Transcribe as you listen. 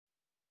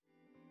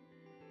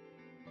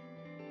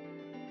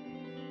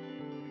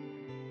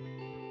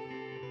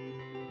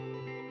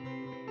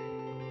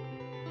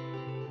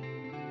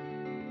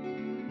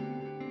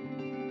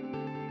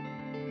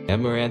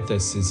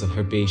Amaranthus is a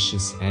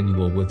herbaceous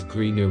annual with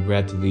green or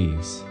red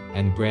leaves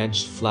and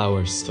branched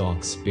flower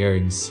stalks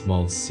bearing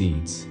small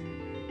seeds.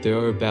 There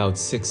are about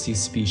 60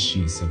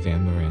 species of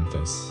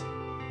Amaranthus.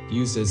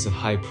 Used as a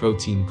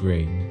high-protein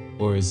grain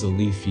or as a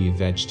leafy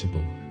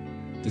vegetable.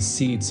 The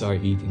seeds are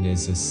eaten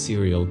as a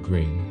cereal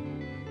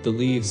grain. The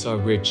leaves are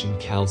rich in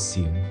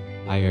calcium,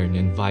 iron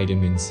and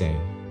vitamins A,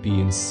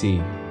 B and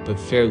C, but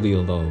fairly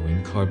low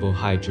in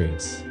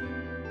carbohydrates.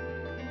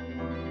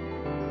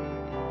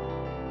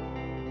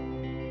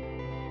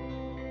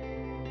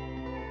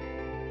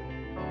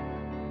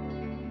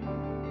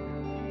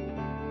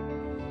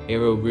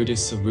 Arrowroot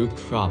is a root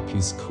crop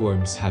whose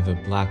corms have a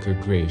black or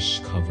grayish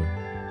cover.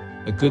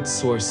 A good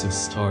source of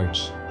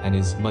starch, and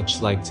is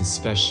much liked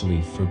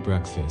especially for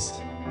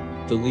breakfast.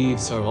 The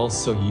leaves are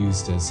also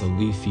used as a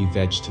leafy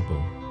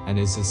vegetable, and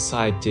as a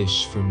side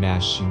dish for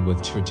mashing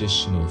with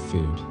traditional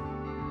food.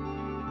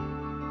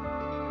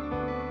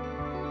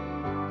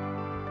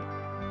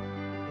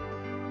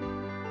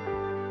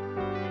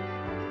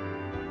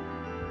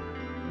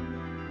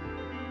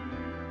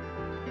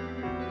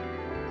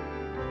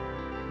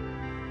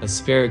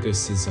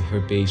 Asparagus is a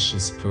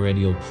herbaceous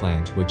perennial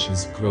plant which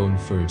is grown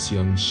for its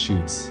young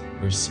shoots,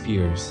 or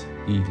spears,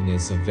 eaten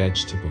as a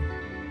vegetable.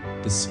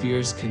 The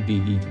spears can be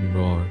eaten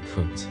raw or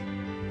cooked.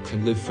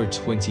 Can live for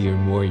 20 or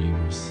more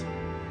years.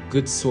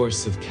 Good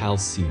source of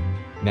calcium,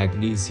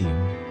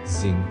 magnesium,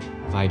 zinc,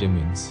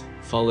 vitamins,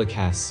 folic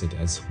acid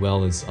as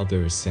well as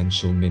other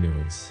essential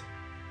minerals.